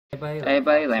Hey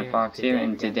everybody, LandFox here,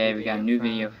 and today we got a new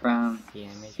video from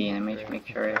the animation, make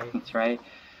sure everything's right.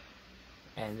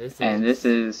 And this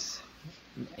is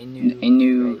a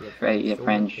new Freddy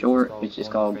Friend short, which is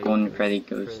called Golden Freddy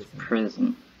Goes to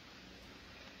Prison.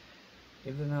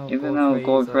 Even though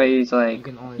Gold Freddy's like,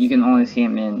 you can only see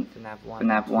him in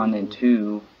FNAF 1 and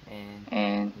 2,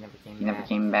 and he never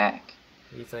came back.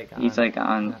 He's like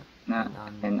an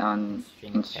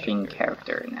on-screen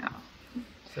character now.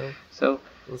 So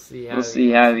we'll see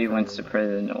how he went to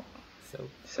prison.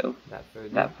 So,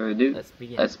 without further ado,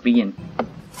 let's begin.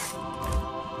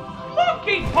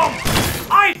 Monkey Pump!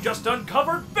 I just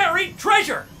uncovered buried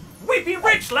treasure! We be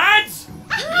rich, lads!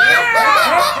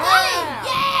 Yeah!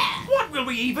 What will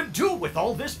we even do with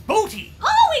all this booty?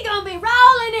 Oh, we gonna be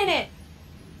rolling in it!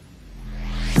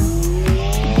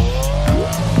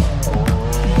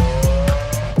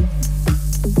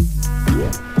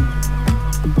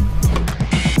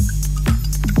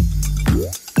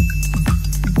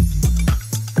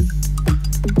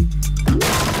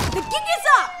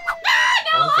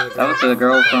 That was the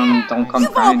girl from Don't Come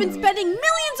You've Crying all to been Me. spending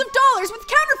millions of dollars with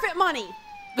counterfeit money!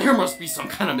 There must be some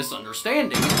kind of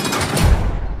misunderstanding.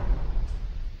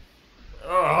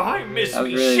 Oh, I miss That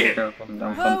was me really the shit! girl from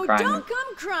Don't Oh, Come Crying. don't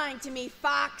come crying to me,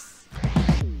 Fox!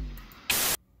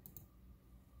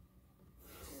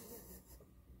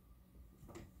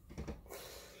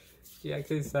 She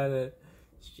actually said it.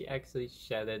 She actually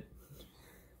said it.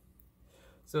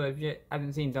 So if you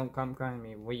haven't seen Don't Come Crying to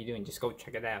Me, what are you doing? Just go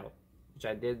check it out. Which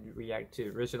I did react to the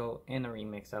original and a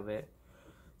remix of it.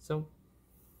 So,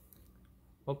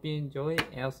 hope you enjoy it.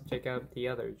 And also check out the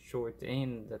other shorts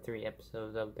and the 3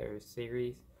 episodes of their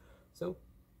series. So,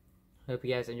 hope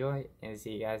you guys enjoy. And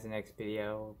see you guys in the next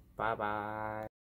video. Bye bye.